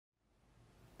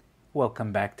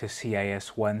Welcome back to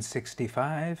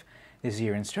CIS165. This is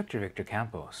your instructor, Victor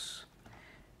Campos.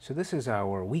 So this is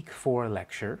our Week 4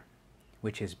 lecture,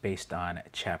 which is based on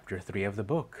Chapter 3 of the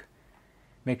book.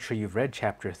 Make sure you've read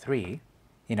Chapter 3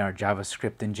 in our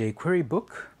JavaScript and jQuery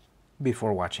book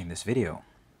before watching this video.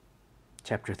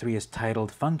 Chapter 3 is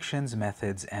titled Functions,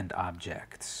 Methods, and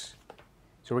Objects.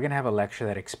 So we're going to have a lecture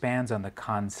that expands on the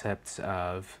concepts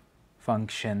of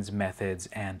functions, methods,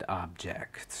 and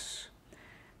objects.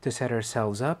 To set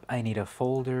ourselves up, I need a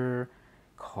folder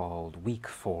called Week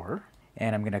 4,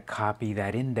 and I'm going to copy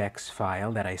that index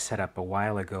file that I set up a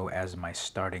while ago as my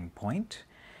starting point.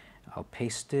 I'll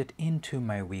paste it into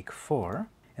my Week 4,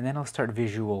 and then I'll start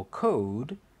Visual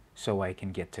Code so I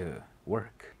can get to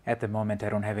work. At the moment, I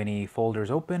don't have any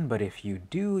folders open, but if you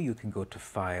do, you can go to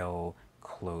File,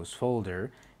 Close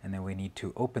Folder, and then we need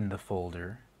to open the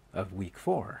folder of Week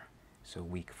 4. So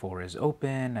Week 4 is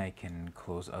open. I can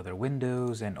close other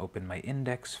windows and open my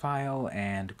index file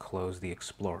and close the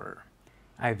Explorer.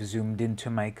 I've zoomed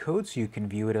into my code so you can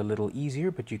view it a little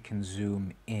easier, but you can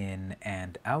zoom in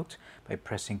and out by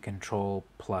pressing Control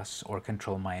plus or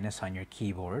Control minus on your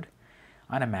keyboard.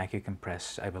 On a Mac, you can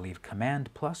press, I believe, Command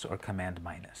plus or Command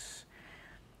minus.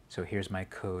 So here's my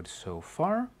code so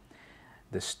far,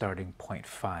 the starting point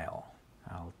file.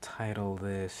 I'll title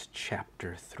this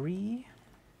Chapter 3.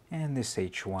 And this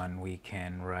H1 we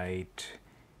can write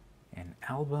an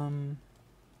album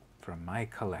from my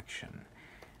collection.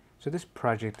 So this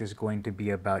project is going to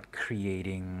be about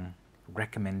creating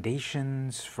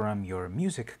recommendations from your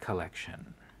music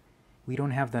collection. We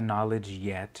don't have the knowledge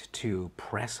yet to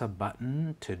press a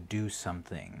button to do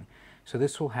something. So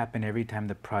this will happen every time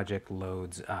the project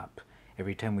loads up,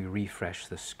 every time we refresh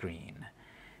the screen.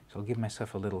 So I'll give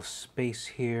myself a little space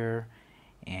here,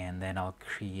 and then I'll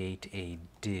create a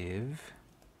div.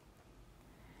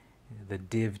 The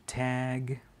div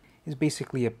tag is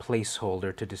basically a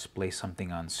placeholder to display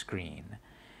something on screen.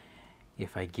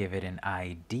 If I give it an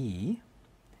ID,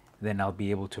 then I'll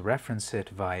be able to reference it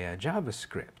via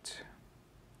JavaScript.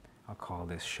 I'll call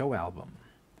this show album.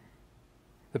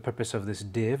 The purpose of this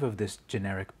div, of this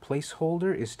generic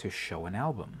placeholder, is to show an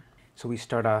album. So we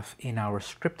start off in our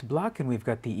script block, and we've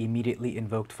got the immediately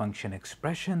invoked function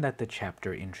expression that the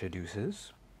chapter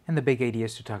introduces. And the big idea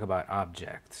is to talk about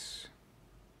objects.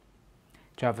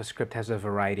 JavaScript has a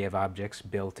variety of objects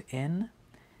built in,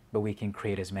 but we can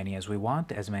create as many as we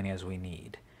want, as many as we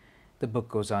need. The book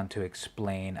goes on to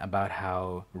explain about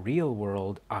how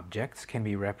real-world objects can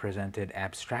be represented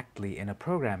abstractly in a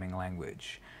programming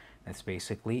language. That's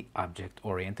basically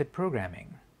object-oriented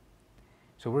programming.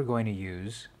 So we're going to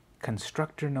use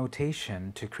constructor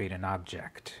notation to create an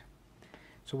object.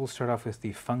 So we'll start off with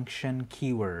the function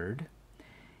keyword.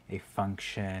 A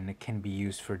function can be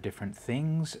used for different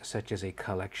things, such as a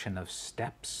collection of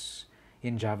steps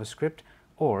in JavaScript,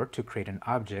 or to create an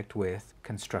object with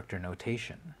constructor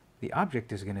notation. The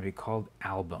object is going to be called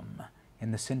album,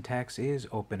 and the syntax is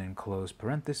open and close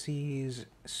parentheses,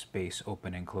 space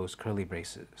open and close curly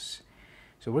braces.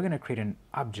 So we're going to create an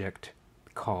object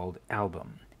called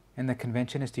album. And the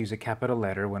convention is to use a capital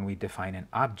letter when we define an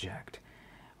object.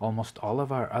 Almost all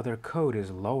of our other code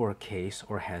is lowercase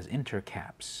or has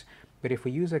intercaps. But if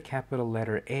we use a capital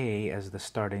letter A as the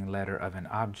starting letter of an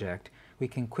object, we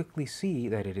can quickly see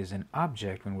that it is an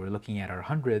object when we're looking at our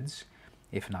hundreds,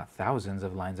 if not thousands,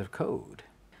 of lines of code.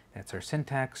 That's our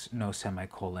syntax, no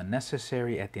semicolon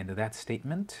necessary at the end of that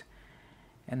statement.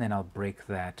 And then I'll break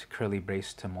that curly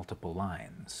brace to multiple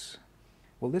lines.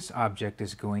 Well, this object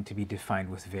is going to be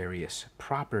defined with various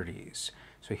properties.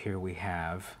 So here we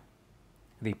have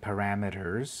the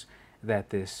parameters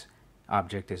that this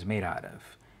object is made out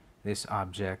of. This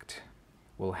object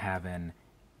will have an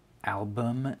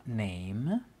album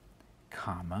name,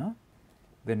 comma,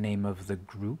 the name of the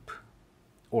group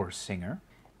or singer,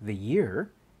 the year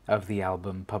of the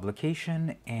album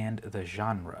publication, and the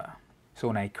genre. So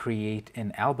when I create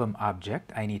an album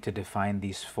object, I need to define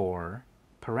these four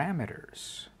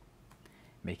parameters.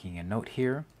 Making a note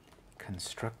here,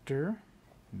 constructor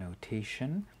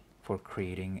notation for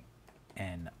creating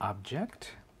an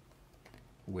object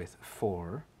with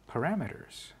four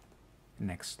parameters.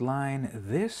 Next line,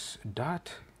 this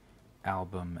dot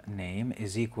album name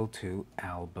is equal to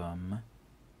album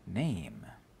name.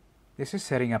 This is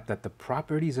setting up that the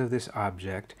properties of this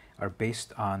object are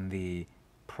based on the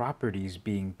properties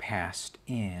being passed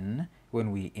in when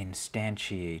we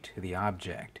instantiate the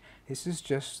object. This is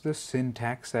just the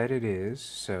syntax that it is,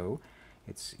 so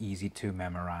it's easy to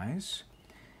memorize.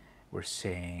 We're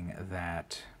saying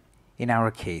that, in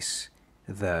our case,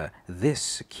 the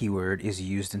this keyword is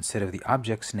used instead of the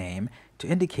object's name to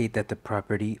indicate that the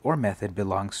property or method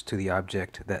belongs to the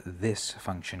object that this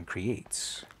function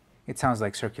creates. It sounds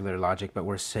like circular logic, but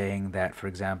we're saying that, for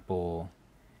example,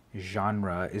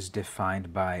 genre is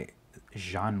defined by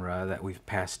genre that we've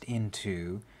passed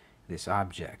into this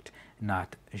object,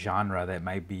 not genre that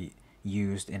might be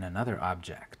used in another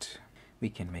object. We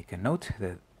can make a note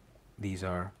that these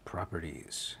are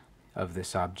properties of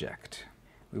this object.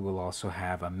 We will also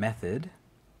have a method,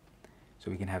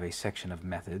 so we can have a section of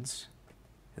methods.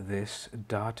 This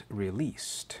dot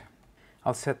released.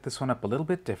 I'll set this one up a little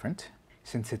bit different.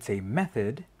 Since it's a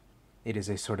method, it is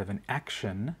a sort of an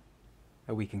action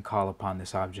that we can call upon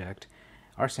this object.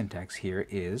 Our syntax here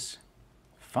is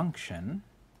function,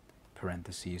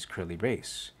 parentheses, curly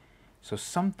brace. So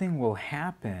something will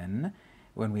happen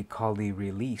when we call the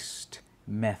released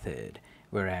method,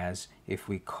 whereas if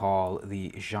we call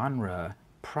the genre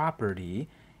property,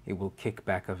 it will kick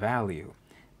back a value.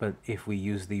 But if we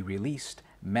use the released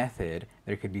method,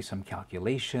 there could be some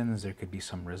calculations, there could be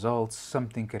some results,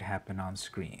 something could happen on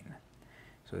screen.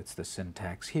 So it's the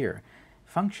syntax here.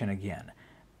 Function again.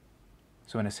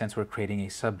 So in a sense, we're creating a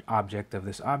sub-object of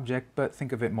this object, but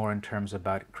think of it more in terms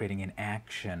about creating an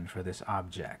action for this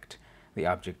object. The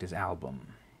object is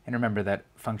album. And remember that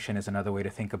function is another way to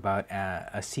think about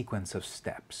a sequence of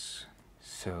steps.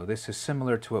 So this is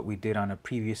similar to what we did on a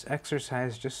previous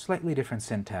exercise, just slightly different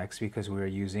syntax because we're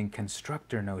using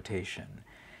constructor notation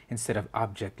instead of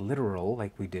object literal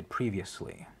like we did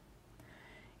previously.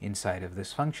 Inside of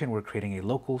this function, we're creating a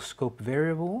local scope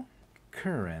variable,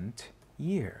 current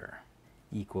year,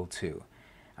 equal to.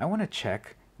 I want to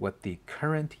check what the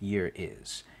current year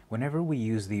is. Whenever we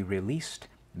use the released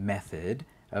method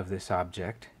of this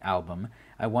object, album,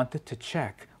 I want it to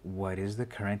check what is the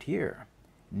current year.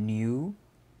 New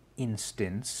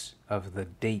instance of the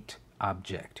date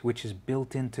object, which is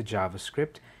built into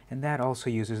JavaScript, and that also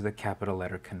uses the capital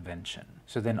letter convention.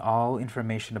 So then all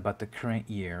information about the current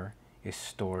year is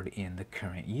stored in the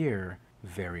current year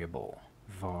variable,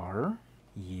 var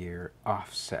year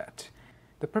offset.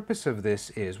 The purpose of this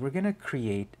is we're going to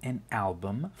create an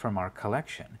album from our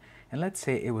collection, and let's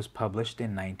say it was published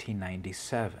in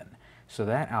 1997. So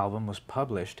that album was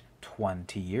published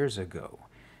 20 years ago.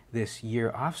 This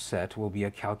year offset will be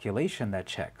a calculation that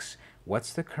checks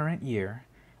what's the current year,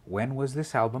 when was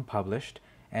this album published,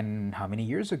 and how many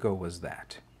years ago was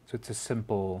that. So it's a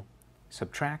simple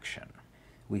subtraction.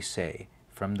 We say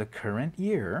from the current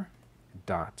year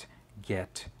dot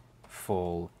get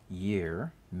full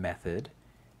year method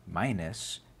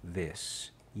minus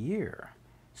this year.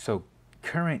 So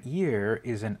current year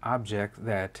is an object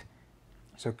that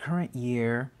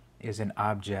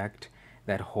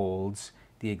holds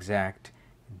the exact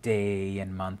day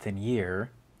and month and year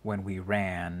when we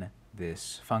ran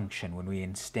this function, when we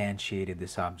instantiated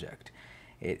this object.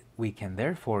 We can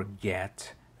therefore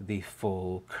get the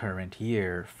full current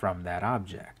year from that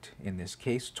object, in this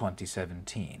case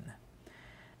 2017.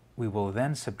 We will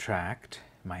then subtract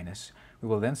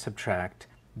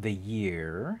the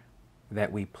year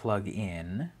that we plug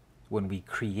in when we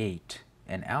create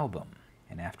an album.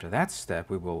 And after that step,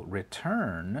 we will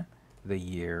return the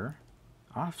year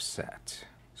offset.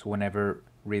 So whenever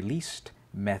released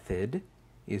method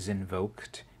is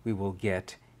invoked, we will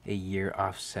get a year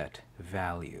offset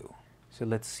value. So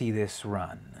let's see this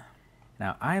run.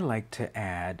 Now I like to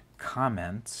add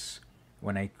comments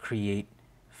when I create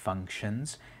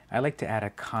functions. I like to add a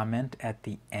comment at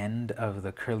the end of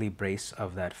the curly brace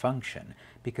of that function,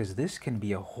 because this can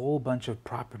be a whole bunch of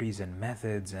properties and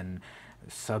methods and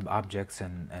sub-objects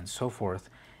and so forth,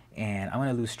 and I'm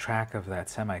going to lose track of that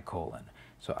semicolon.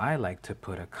 So I like to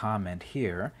put a comment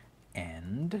here,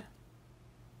 end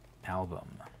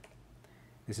album.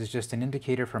 This is just an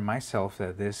indicator for myself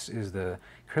that this is the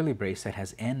curly brace that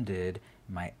has ended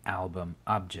my album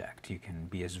object. You can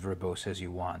be as verbose as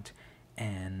you want.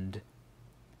 End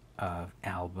of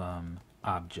album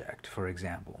object, for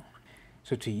example.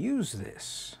 So to use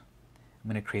this,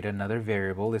 I'm going to create another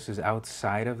variable. This is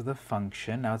outside of the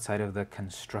function, outside of the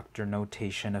constructor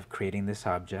notation of creating this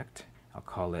object. I'll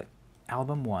call it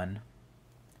album1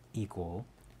 equal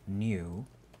new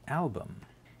album.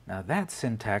 Now that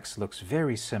syntax looks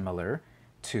very similar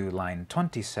to line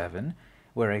 27,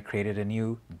 where I created a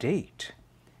new date.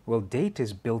 Well, date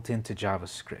is built into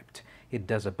JavaScript. It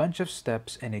does a bunch of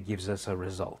steps and it gives us a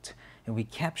result. And we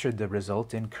captured the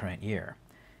result in current year.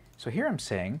 So here I'm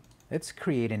saying, let's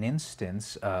create an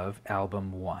instance of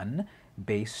album1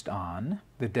 based on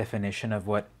the definition of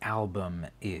what album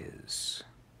is.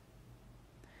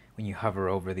 When you hover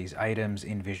over these items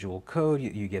in Visual Code,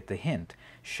 you get the hint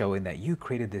showing that you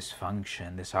created this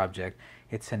function, this object.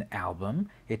 It's an album.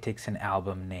 It takes an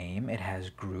album name. It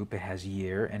has group, it has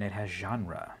year, and it has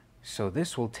genre. So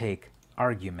this will take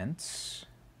arguments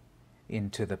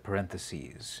into the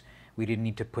parentheses. We didn't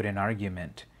need to put an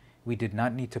argument. We did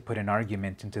not need to put an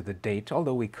argument into the date,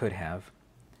 although we could have.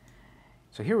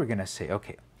 So here we're going to say,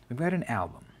 okay, we've got an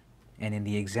album. And in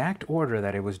the exact order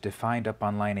that it was defined up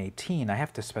on line 18, I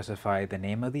have to specify the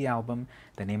name of the album,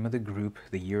 the name of the group,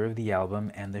 the year of the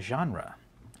album, and the genre.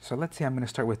 So let's say I'm going to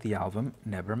start with the album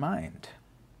Nevermind,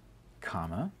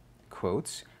 comma,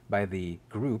 quotes, by the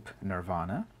group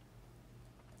Nirvana,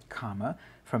 comma,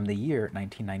 from the year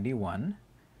 1991,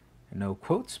 no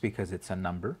quotes because it's a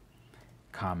number,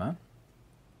 comma,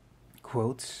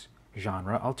 quotes,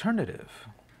 genre alternative.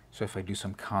 So if I do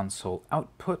some console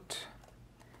output,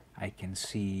 I can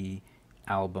see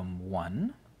album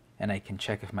 1, and I can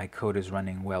check if my code is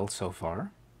running well so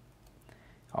far.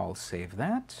 I'll save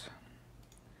that.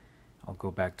 I'll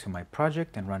go back to my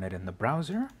project and run it in the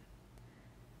browser.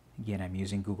 Again, I'm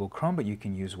using Google Chrome, but you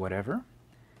can use whatever.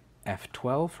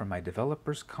 F12 for my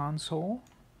developer's console.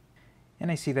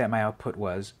 And I see that my output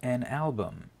was an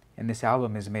album. And this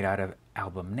album is made out of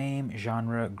album name,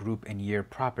 genre, group, and year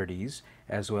properties,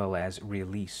 as well as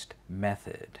released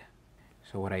method.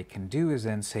 So what I can do is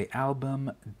then say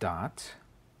album dot,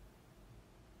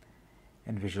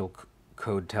 and Visual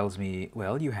Code tells me,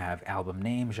 well, you have album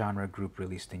name, genre, group,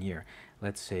 released, and year.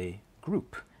 Let's say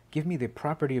group. Give me the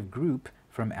property of group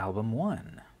from album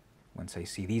 1. Once I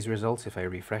see these results, if I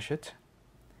refresh it,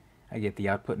 I get the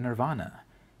output Nirvana,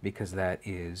 because that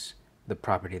is the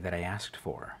property that I asked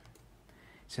for.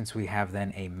 Since we have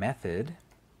then a method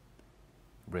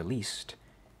released,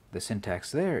 the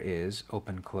syntax there is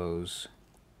open close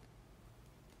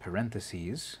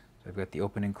parentheses. So I've got the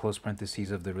open and close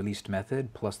parentheses of the released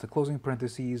method plus the closing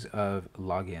parentheses of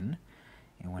login.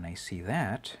 And when I see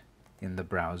that in the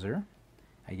browser,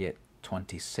 I get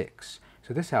 26.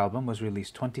 So this album was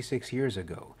released 26 years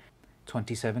ago,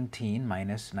 2017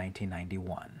 minus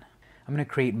 1991. I'm going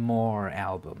to create more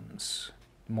albums,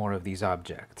 more of these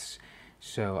objects.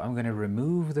 So I'm going to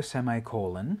remove the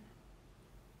semicolon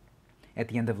at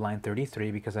the end of line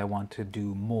 33 because I want to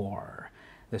do more.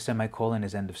 The semicolon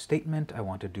is end of statement. I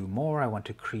want to do more. I want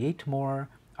to create more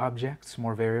objects,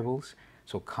 more variables.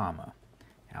 So comma,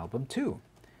 album 2.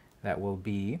 That will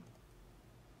be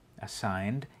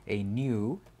assigned a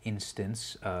new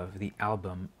instance of the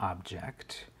album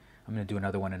object. I'm going to do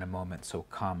another one in a moment, so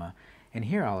comma. And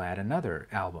here I'll add another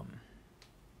album.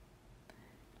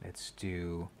 Let's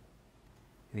do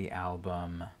the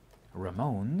album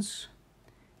Ramones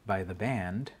by the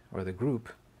band or the group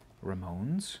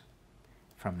Ramones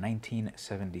from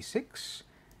 1976,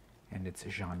 and its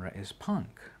genre is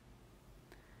punk.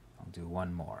 I'll do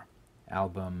one more.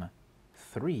 Album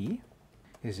 3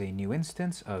 is a new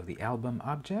instance of the album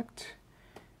object,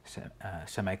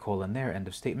 semicolon there, end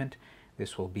of statement.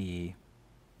 This will be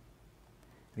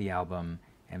the album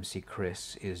MC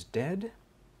Chris is Dead.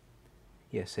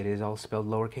 Yes, it is all spelled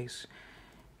lowercase.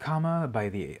 Comma by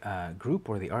the group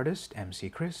or the artist,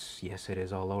 MC Chris. Yes, it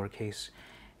is all lowercase.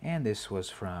 And this was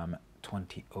from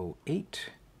 2008,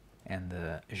 and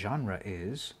the genre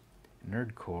is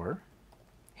nerdcore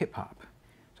hip-hop.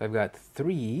 So I've got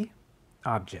 3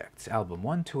 objects, album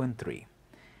 1, 2, and 3.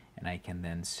 And I can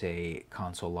then say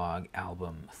console log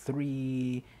album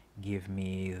 3, give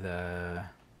me the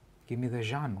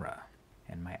genre.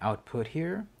 And my output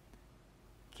here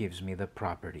gives me the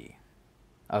property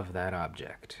of that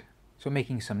object. So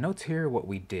making some notes here, what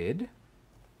we did,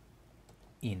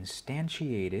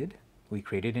 instantiated, we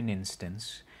created an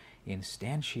instance,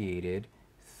 instantiated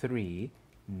 3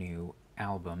 new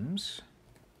albums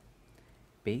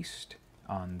based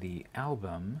on the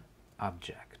album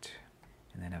object.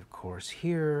 And then of course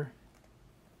here,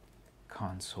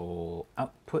 console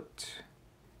output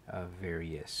of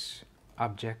various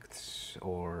objects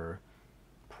or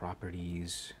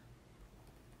properties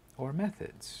or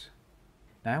methods.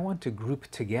 Now I want to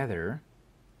group together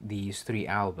these 3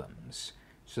 albums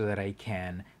so that I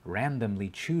can randomly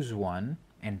choose one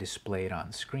and display it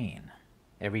on screen.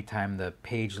 Every time the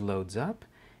page loads up,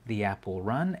 the app will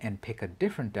run and pick a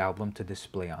different album to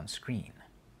display on screen.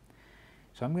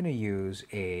 So I'm going to use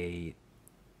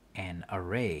an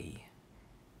array.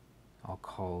 I'll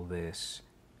call this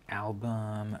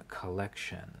album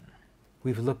collection.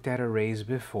 We've looked at arrays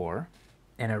before.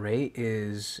 An array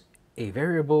is a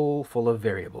variable full of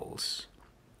variables.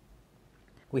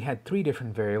 We had 3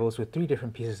 different variables with 3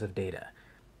 different pieces of data.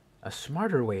 A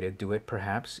smarter way to do it,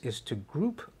 perhaps, is to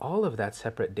group all of that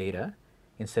separate data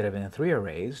instead of in 3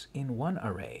 arrays, in 1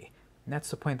 array. And that's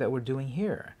the point that we're doing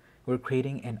here. We're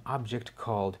creating an object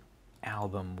called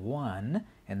album1,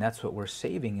 and that's what we're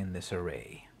saving in this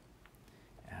array,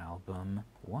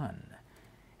 album1,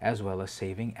 as well as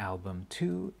saving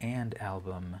album2 and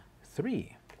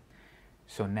album3.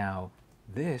 So now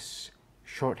this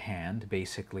shorthand,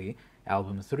 basically,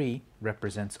 album3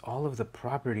 represents all of the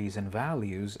properties and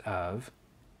values of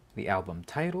the album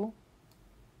title,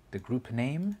 the group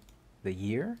name, the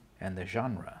year, and the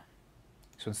genre.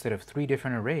 So instead of 3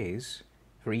 different arrays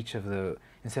for each of the,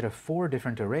 instead of 4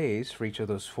 different arrays for each of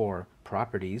those 4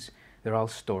 properties, they're all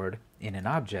stored in an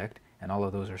object, and all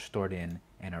of those are stored in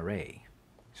an array.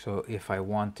 So if I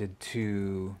wanted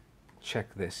to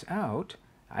check this out,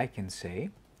 I can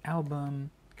say album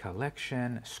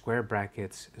collection square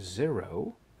brackets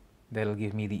 0. That'll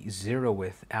give me the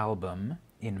 0th album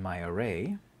in my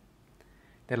array.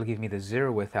 That'll give me the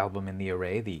 0th album in the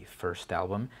array, the first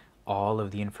album, all of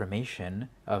the information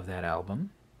of that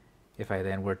album. If I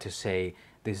then were to say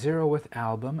the 0th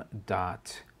album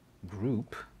dot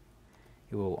group,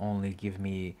 it will only give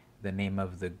me the name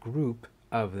of the group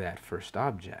of that first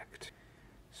object.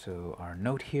 So our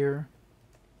note here,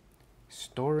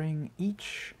 storing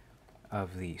each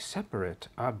of the separate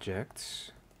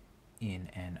objects in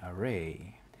an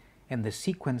array. And the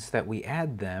sequence that we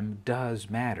add them does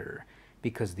matter,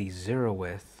 because the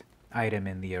 0th item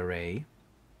in the array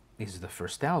is the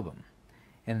first album.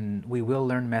 And we will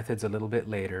learn methods a little bit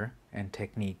later and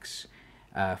techniques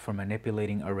for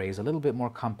manipulating arrays a little bit more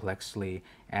complexly,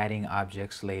 adding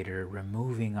objects later,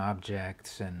 removing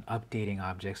objects and updating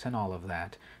objects and all of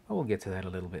that. But we'll get to that a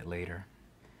little bit later.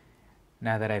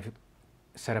 Now that I've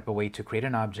set up a way to create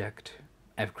an object,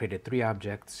 I've created 3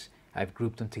 objects, I've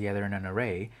grouped them together in an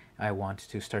array, I want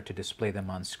to start to display them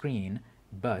on screen,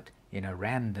 but in a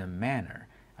random manner.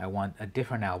 I want a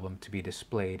different album to be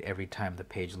displayed every time the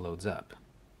page loads up.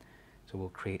 So we'll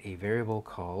create a variable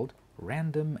called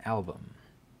random album.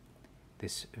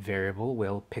 This variable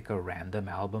will pick a random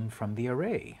album from the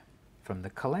array, from the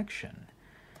collection.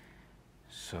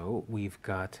 So we've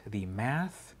got the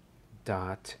math.random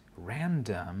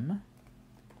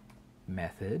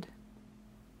method.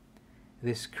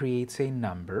 This creates a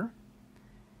number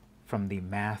from the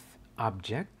math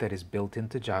object that is built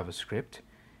into JavaScript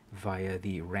via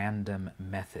the random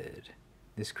method.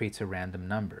 This creates a random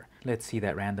number. Let's see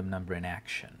that random number in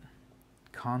action.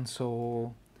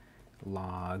 Console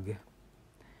log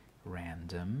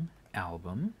random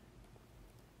album.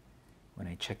 When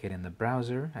I check it in the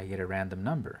browser, I get a random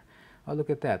number. Oh, look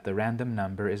at that. The random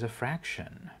number is a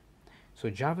fraction. So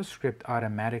JavaScript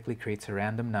automatically creates a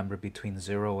random number between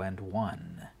 0 and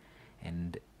 1.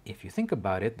 And if you think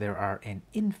about it, there are an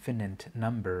infinite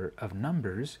number of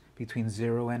numbers between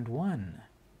 0 and 1.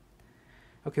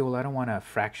 Okay, well, I don't want a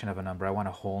fraction of a number. I want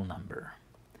a whole number.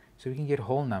 So we can get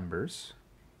whole numbers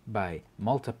by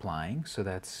multiplying. So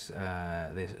that's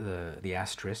the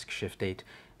asterisk, shift 8,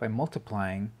 by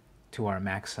multiplying to our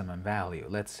maximum value.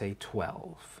 Let's say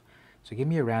 12. So give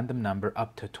me a random number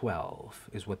up to 12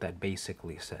 is what that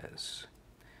basically says.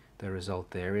 The result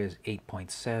there is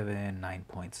 8.7,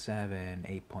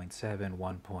 9.7, 8.7,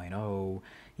 1.0,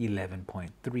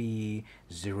 11.3,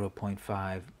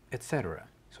 0.5, etc.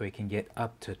 So we can get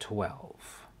up to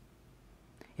 12.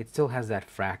 It still has that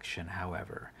fraction,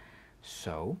 however.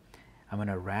 So I'm going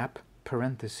to wrap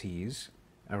parentheses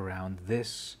around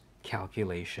this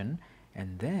calculation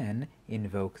and then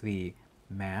invoke the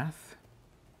math.round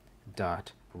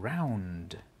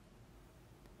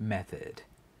method.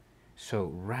 So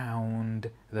round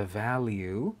the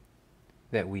value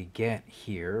that we get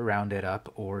here, round it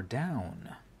up or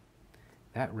down.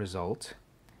 That result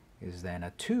is then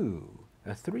a 2,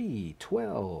 a 3,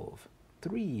 12,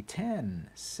 3, 10,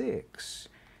 6.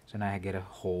 So now I get a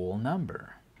whole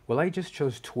number. Well, I just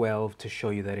chose 12 to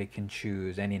show you that it can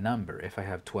choose any number. If I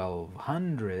have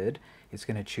 1200, it's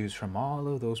going to choose from all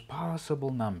of those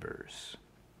possible numbers.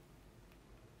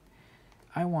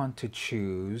 I want to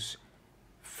choose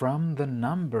from the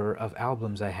number of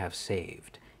albums I have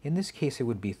saved. In this case, it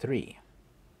would be 3.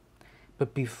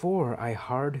 But before I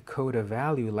hard code a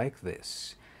value like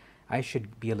this, I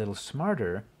should be a little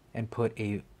smarter and put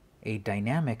a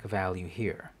dynamic value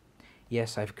here.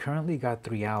 Yes, I've currently got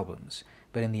 3 albums,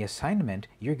 but in the assignment,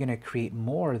 you're going to create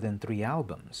more than 3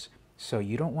 albums. So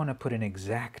you don't want to put an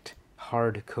exact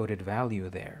hard-coded value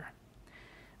there.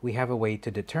 We have a way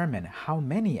to determine how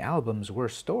many albums were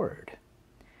stored.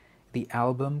 The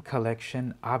album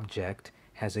collection object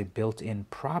has a built-in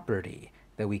property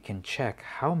that we can check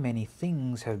how many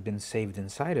things have been saved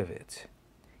inside of it.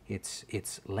 It's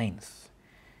its length.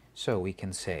 So we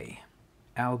can say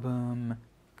album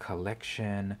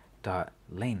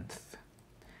collection.length.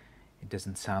 It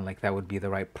doesn't sound like that would be the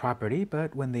right property,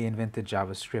 but when they invented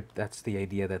JavaScript, that's the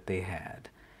idea that they had.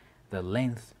 The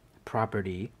length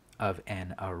property of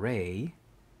an array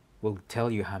will tell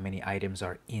you how many items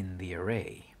are in the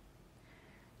array.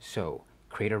 So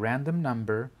create a random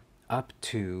number up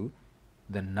to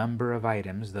the number of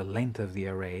items, the length of the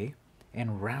array,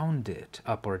 and round it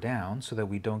up or down so that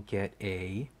we don't get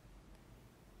a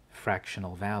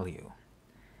fractional value.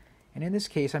 And in this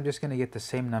case, I'm just going to get the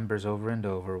same numbers over and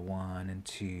over, 1 and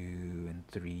 2 and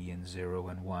 3 and 0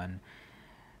 and 1,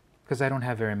 because I don't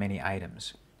have very many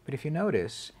items. But if you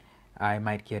notice, I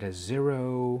might get a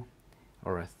 0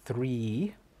 or a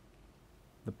 3.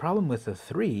 The problem with the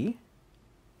 3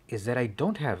 is that I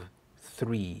don't have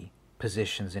 3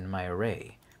 positions in my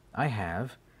array. I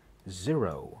have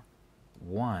 0,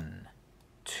 1,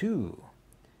 2.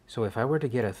 So if I were to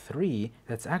get a 3,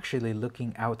 that's actually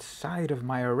looking outside of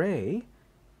my array,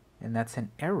 and that's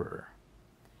an error.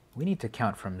 We need to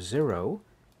count from 0,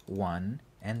 1,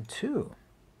 and 2.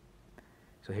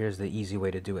 So here's the easy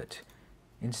way to do it.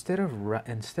 Instead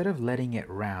of letting it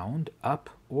round up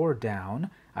or down,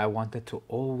 I want it to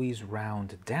always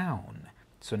round down.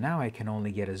 So now I can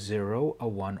only get a 0, a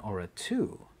 1, or a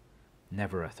 2,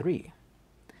 never a 3.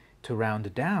 To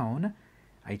round down,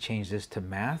 I change this to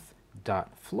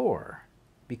math.floor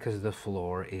because the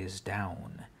floor is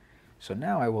down. So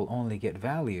now I will only get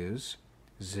values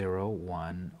 0,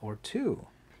 1, or 2.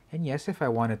 And yes, if I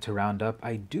wanted to round up,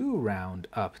 I do round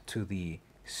up to the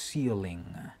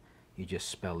ceiling. You just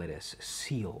spell it as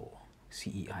ceil,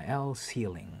 C-E-I-L,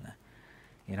 ceiling.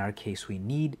 In our case, we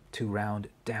need to round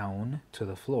down to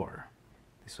the floor.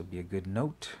 This will be a good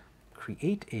note.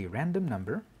 Create a random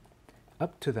number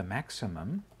up to the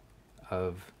maximum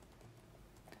of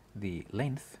the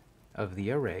length of the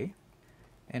array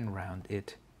and round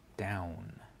it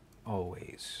down,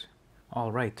 always.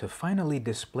 All right, to finally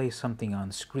display something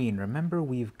on screen, remember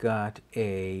we've got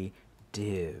a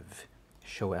div,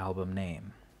 show album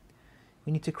name.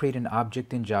 We need to create an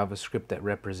object in JavaScript that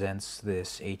represents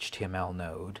this HTML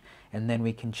node, and then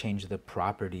we can change the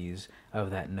properties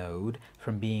of that node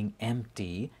from being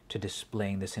empty to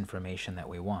displaying this information that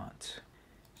we want.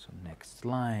 So next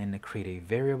line, create a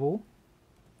variable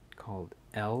called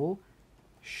lShowAlbum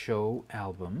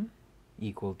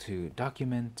equal to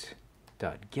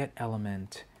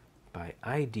document.getElement by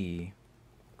ID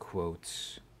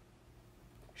quotes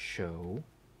show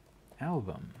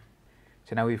album.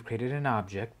 So now we've created an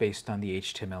object based on the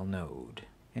HTML node,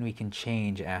 and we can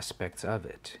change aspects of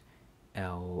it.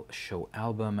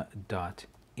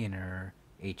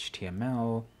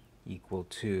 lShowAlbum.innerHTML equal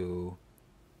to,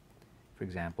 for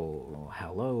example,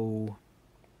 hello.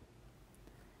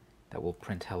 That will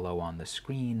print hello on the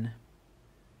screen.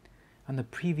 On the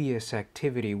previous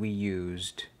activity, we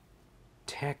used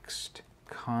text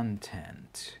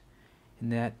content,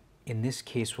 and that in this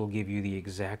case will give you the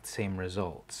exact same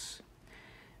results.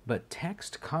 But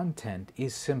text content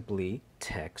is simply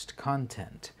text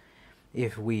content.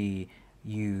 If we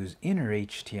use inner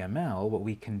HTML, what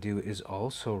we can do is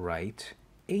also write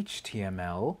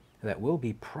HTML that will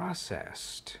be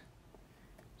processed.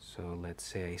 So let's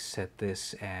say I set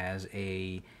this as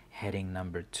a heading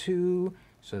number 2,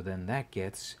 so then that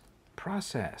gets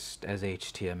processed as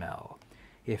HTML.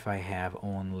 If I have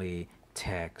only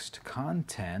text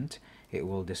content, it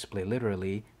will display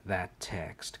literally that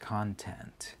text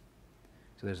content.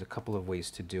 So there's a couple of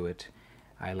ways to do it.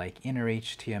 I like inner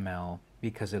HTML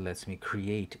because it lets me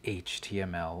create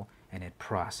HTML and it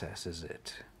processes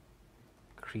it.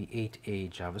 Create a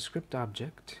JavaScript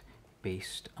object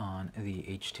based on the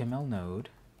HTML node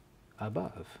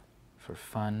above. For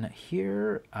fun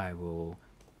here, I will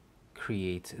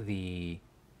create the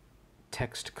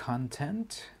text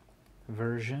content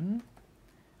version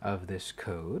of this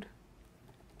code,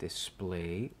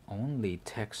 display only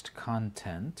text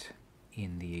content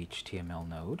in the HTML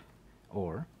node,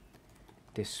 or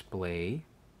display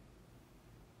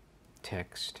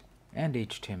text and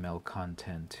HTML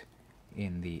content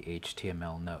in the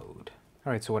HTML node.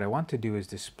 All right, so what I want to do is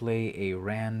display a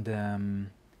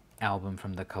random album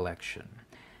from the collection.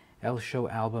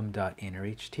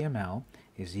 lShowAlbum.innerHTML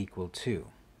is equal to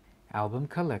album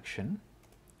collection,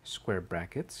 square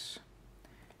brackets,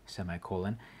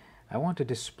 semicolon. I want to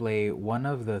display one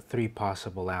of the 3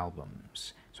 possible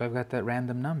albums. So I've got that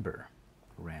random number,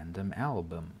 random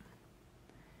album.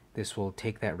 This will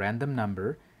take that random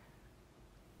number,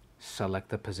 select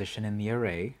the position in the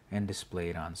array, and display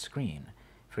it on screen.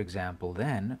 For example,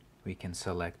 then we can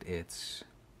select its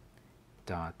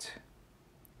dot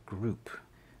group.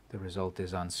 The result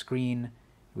is on screen.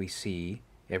 We see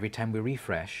every time we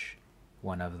refresh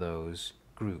one of those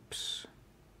groups.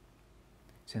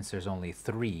 Since there's only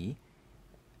 3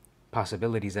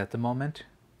 possibilities at the moment,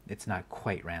 it's not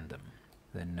quite random.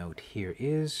 The note here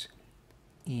is,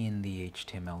 in the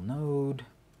HTML node,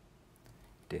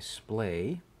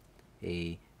 display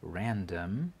a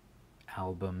random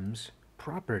albums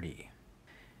property.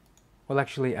 Well,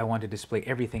 actually, I want to display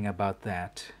everything about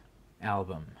that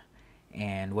album.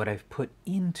 And what I've put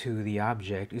into the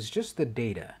object is just the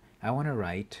data. I want to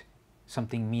write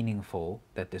something meaningful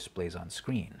that displays on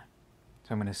screen.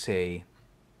 So I'm going to say,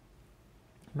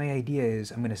 my idea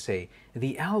is I'm going to say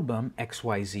the album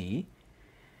XYZ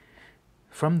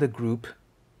from the group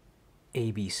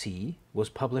ABC was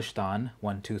published on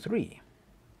 123.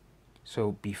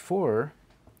 So before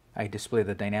I display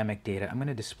the dynamic data, I'm going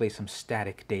to display some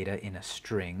static data in a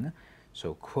string.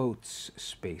 So quotes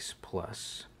space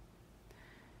plus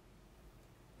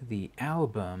the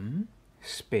album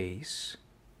space.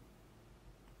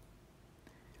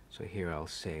 So here I'll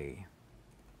say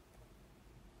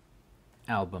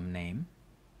album name.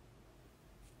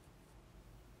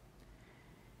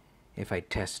 If I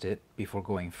test it before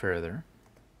going further,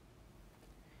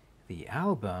 the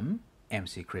album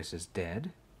MC Chris is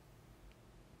Dead,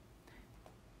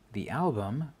 the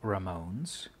album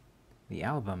Ramones, the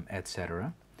album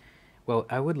etc. Well,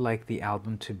 I would like the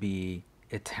album to be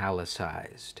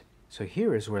italicized. So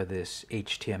here is where this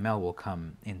HTML will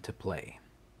come into play.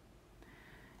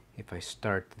 If I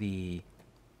start the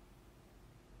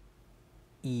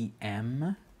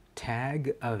EM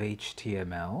tag of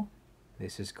HTML,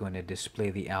 this is going to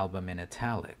display the album in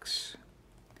italics.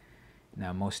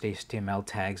 Now, most HTML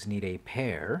tags need a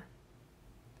pair.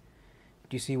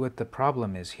 Do you see what the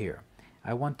problem is here?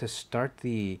 I want to start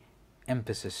the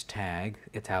emphasis tag,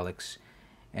 italics,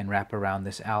 and wrap around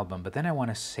this album, but then I want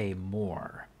to say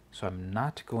more. So I'm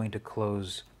not going to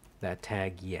close that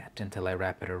tag yet until I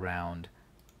wrap it around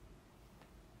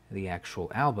the actual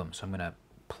album. So I'm going to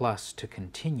plus to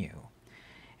continue.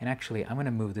 And actually, I'm going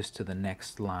to move this to the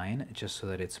next line just so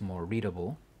that it's more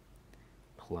readable.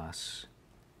 Plus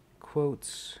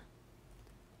quotes,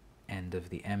 end of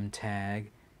the M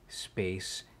tag,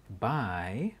 space,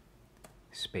 by,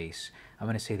 space. I'm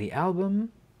going to say the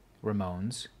album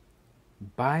Ramones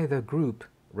by the group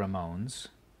Ramones.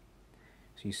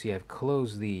 So you see I've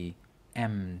closed the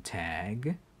M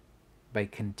tag by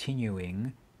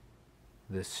continuing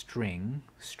the string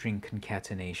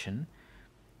concatenation.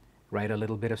 Write a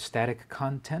little bit of static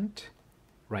content,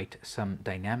 write some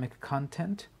dynamic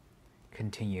content,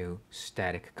 continue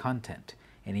static content.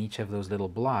 In each of those little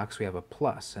blocks we have a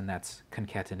plus, and that's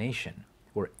concatenation.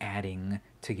 We're adding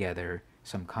together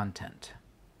some content.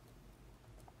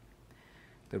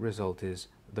 The result is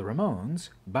the Ramones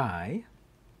by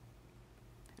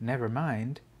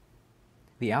Nevermind,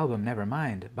 the album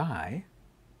Nevermind by.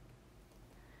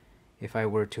 If I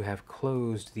were to have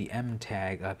closed the M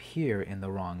tag up here in the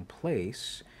wrong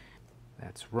place,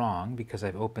 that's wrong because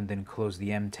I've opened and closed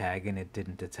the M tag and it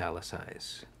didn't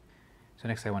italicize. So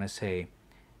next I want to say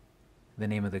the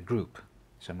name of the group.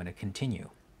 So I'm going to continue.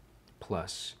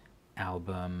 Plus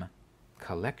album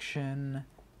collection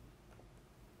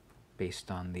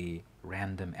based on the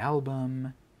random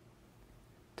album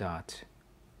dot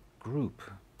group.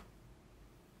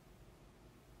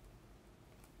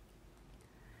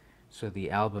 So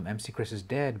the album MC Chris is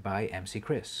Dead by MC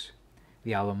Chris.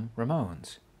 The album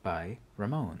Ramones by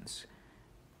Ramones.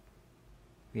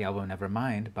 The album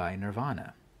Nevermind by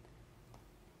Nirvana.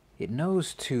 It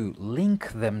knows to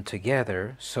link them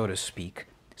together, so to speak,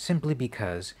 simply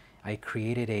because I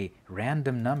created a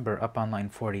random number up on line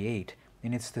 48,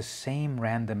 and it's the same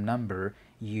random number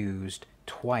used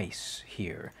twice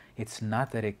here. It's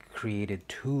not that it created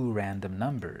 2 random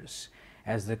numbers.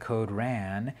 As the code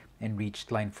ran and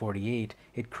reached line 48,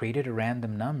 it created a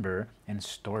random number and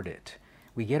stored it.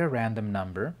 We get a random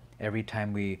number every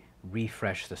time we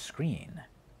refresh the screen.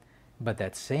 But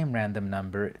that same random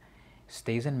number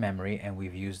stays in memory and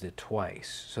we've used it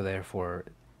twice. So therefore,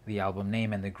 the album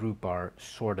name and the group are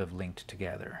sort of linked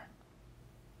together.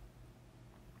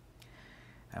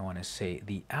 I want to say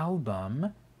the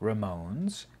album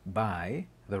Ramones by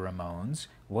the Ramones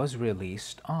was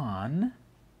released on,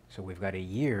 so we've got a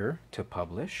year to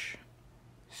publish.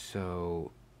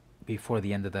 So before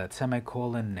the end of that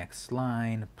semicolon, next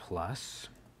line, plus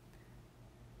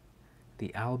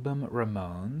the album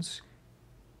Ramones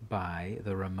by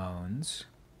the Ramones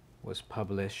was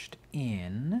published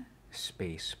in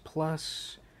space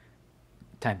plus.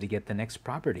 Time to get the next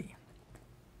property.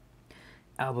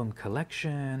 Album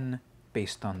collection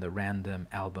based on the random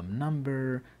album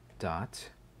number dot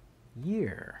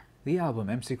year. The album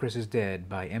MC Chris is Dead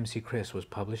by MC Chris was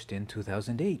published in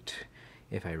 2008.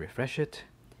 If I refresh it,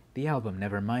 the album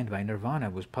Nevermind by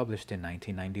Nirvana was published in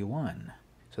 1991.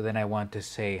 So then I want to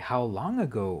say, how long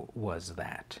ago was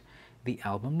that? The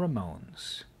album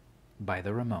Ramones by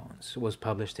the Ramones was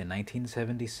published in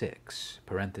 1976,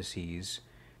 parentheses,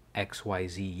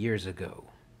 XYZ years ago.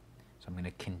 So I'm going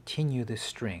to continue this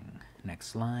string.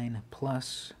 Next line,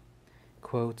 plus,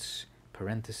 quotes,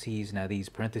 parentheses. Now these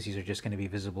parentheses are just going to be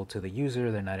visible to the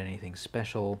user. They're not anything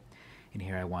special. And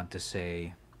here I want to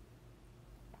say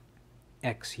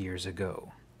X years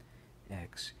ago.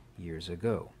 X years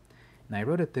ago. And I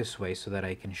wrote it this way so that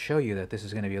I can show you that this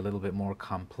is going to be a little bit more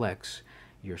complex,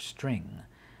 your string.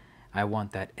 I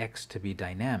want that X to be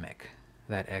dynamic.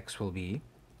 That X will be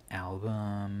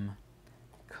album,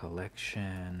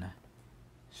 collection,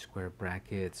 square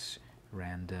brackets,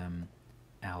 random,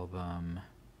 album,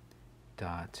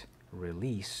 dot,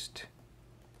 released,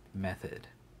 method.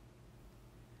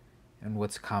 And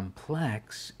what's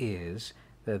complex is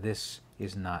that this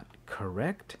is not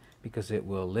correct because it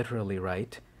will literally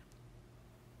write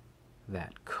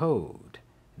that code,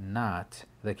 not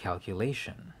the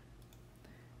calculation.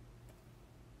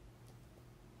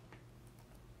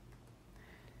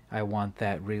 I want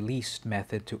that released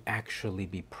method to actually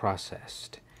be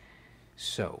processed.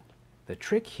 So the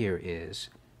trick here is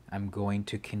I'm going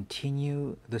to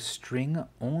continue the string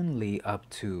only up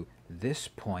to this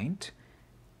point,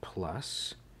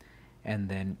 plus, and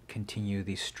then continue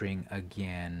the string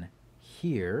again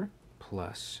here,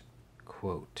 plus,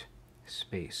 quote,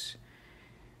 space.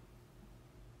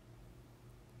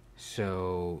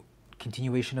 So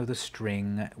continuation of the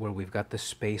string where we've got the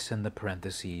space and the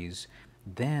parentheses,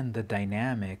 then the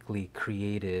dynamically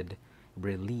created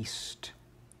released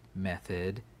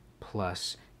method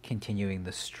plus continuing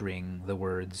the string, the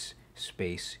words,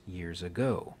 space, years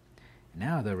ago.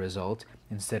 Now the result,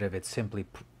 instead of it simply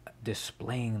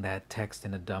displaying that text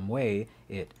in a dumb way,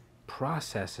 it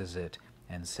processes it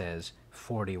and says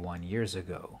 41 years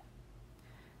ago.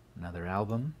 Another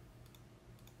album.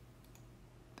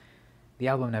 The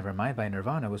album Nevermind by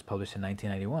Nirvana was published in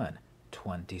 1991,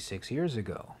 26 years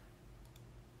ago.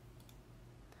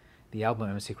 The album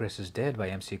MC Chris is Dead by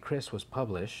MC Chris was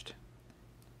published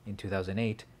in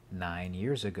 2008, 9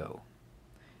 years ago.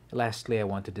 Lastly, I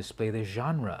want to display the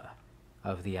genre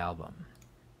of the album.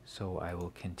 So I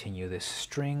will continue this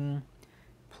string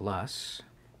plus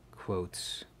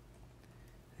quotes.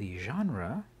 The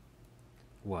genre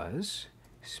was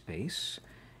space,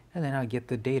 and then I'll get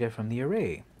the data from the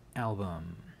array.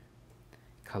 Album,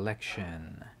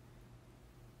 collection,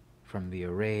 from the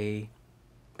array,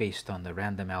 based on the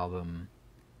random album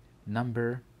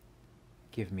number,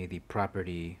 give me the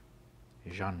property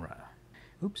genre.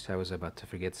 Oops, I was about to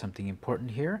forget something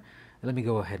important here. Let me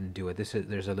go ahead and do it.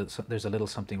 There's a little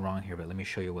something wrong here, but let me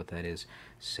show you what that is.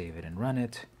 Save it and run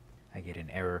it. I get an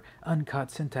error.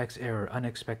 Uncaught syntax error,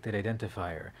 unexpected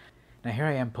identifier. Now here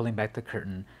I am pulling back the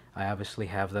curtain. I obviously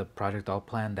have the project all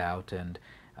planned out, and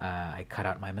I cut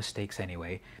out my mistakes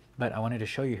anyway. But I wanted to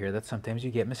show you here that sometimes you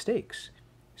get mistakes.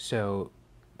 So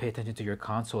pay attention to your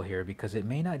console here, because it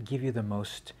may not give you the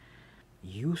most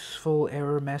useful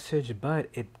error message, but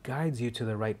it guides you to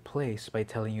the right place by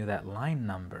telling you that line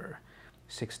number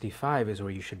 65 is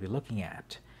where you should be looking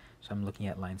at. So I'm looking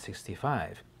at line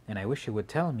 65, and I wish it would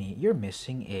tell me you're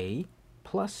missing a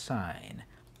plus sign.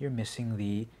 You're missing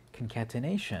the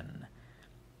concatenation.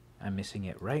 I'm missing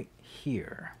it right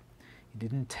here. It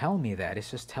didn't tell me that.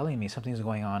 It's just telling me something's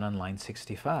going on line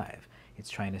 65. It's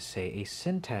trying to say a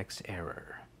syntax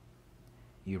error.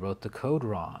 You wrote the code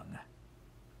wrong.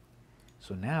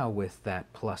 So now with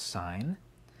that plus sign,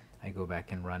 I go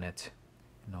back and run it,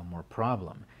 no more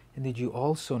problem. And did you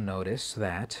also notice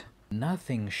that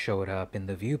nothing showed up in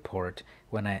the viewport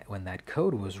when that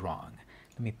code was wrong?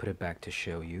 Let me put it back to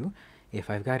show you. If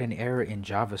I've got an error in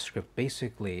JavaScript,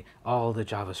 basically all the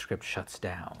JavaScript shuts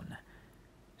down.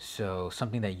 So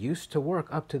something that used to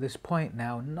work up to this point,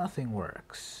 now nothing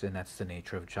works, and that's the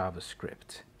nature of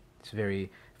JavaScript. It's very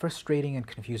frustrating and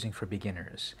confusing for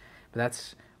beginners, but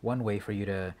that's one way for you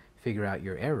to figure out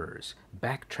your errors.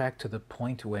 Backtrack to the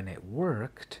point when it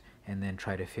worked, and then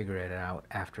try to figure it out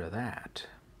after that.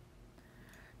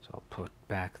 So I'll put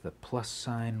back the plus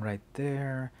sign right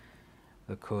there.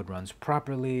 The code runs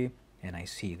properly, and I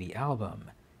see the album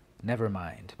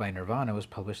Nevermind by Nirvana was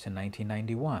published in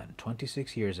 1991,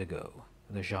 26 years ago.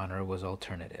 The genre was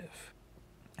alternative.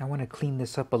 I want to clean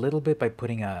this up a little bit by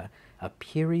putting a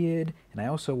period, and I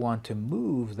also want to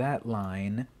move that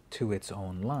line to its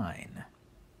own line.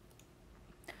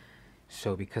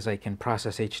 So because I can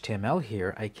process HTML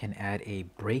here, I can add a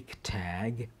break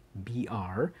tag,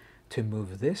 BR, to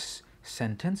move this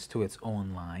sentence to its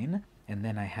own line, and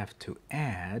then I have to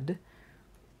add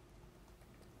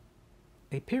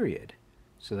a period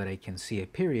so that I can see a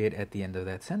period at the end of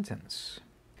that sentence.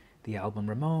 The album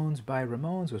Ramones by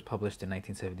Ramones was published in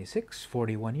 1976,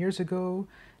 41 years ago.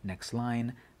 Next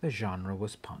line, the genre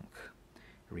was punk.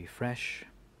 Refresh.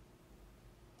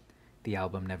 The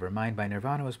album Nevermind by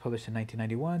Nirvana was published in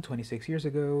 1991, 26 years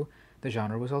ago. The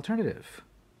genre was alternative.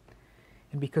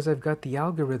 And because I've got the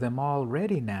algorithm all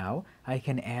ready now, I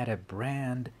can add a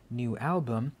brand new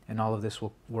album and all of this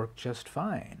will work just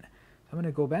fine. I'm going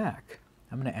to go back.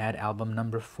 I'm going to add album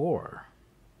number 4.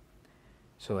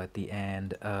 So at the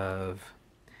end of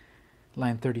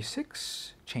line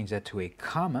 36, change that to a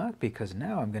comma because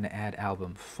now I'm going to add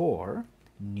album 4,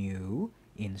 new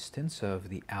instance of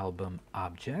the album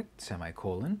object,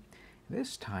 semicolon.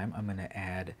 This time I'm going to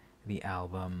add the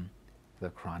album The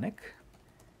Chronic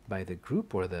by the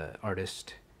group or the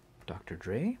artist Dr.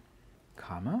 Dre,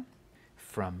 comma,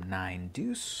 from 9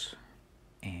 Deuce,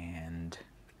 and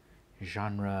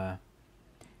genre,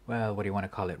 well, what do you want to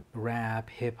call it? Rap,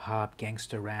 hip-hop,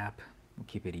 gangster rap. We'll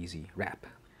keep it easy, rap.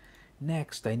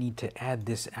 Next, I need to add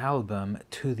this album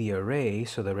to the array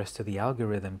so the rest of the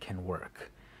algorithm can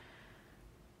work.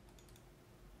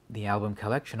 The album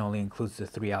collection only includes the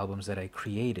 3 albums that I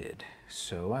created,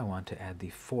 so I want to add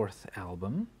the 4th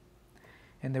album.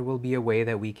 And there will be a way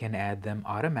that we can add them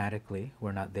automatically.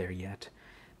 We're not there yet.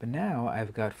 But now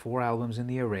I've got 4 albums in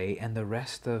the array and the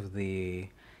rest of the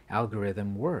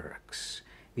algorithm works.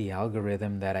 The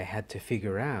algorithm that I had to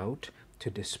figure out to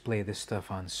display this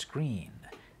stuff on screen.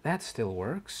 That still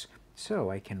works, so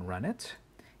I can run it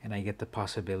and I get the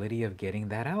possibility of getting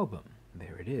that album.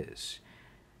 There it is.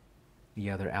 The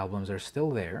other albums are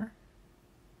still there,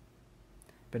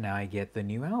 but now I get the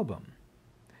new album.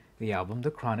 The album The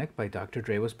Chronic by Dr.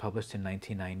 Dre was published in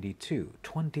 1992,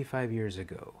 25 years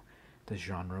ago. The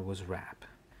genre was rap.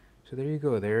 So there you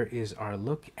go. There is our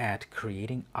look at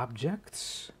creating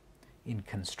objects in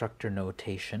constructor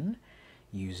notation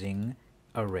using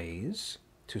arrays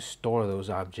to store those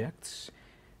objects,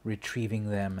 retrieving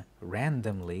them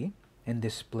randomly, and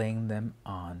displaying them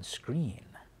on screen.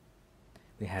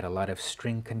 We had a lot of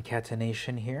string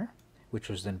concatenation here, which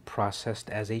was then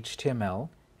processed as HTML,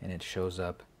 and it shows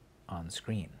up on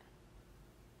screen.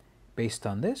 Based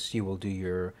on this, you will do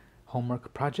your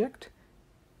homework project,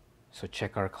 so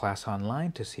check our class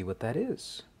online to see what that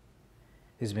is.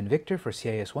 This has been Victor for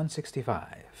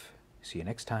CIS165. See you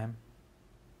next time.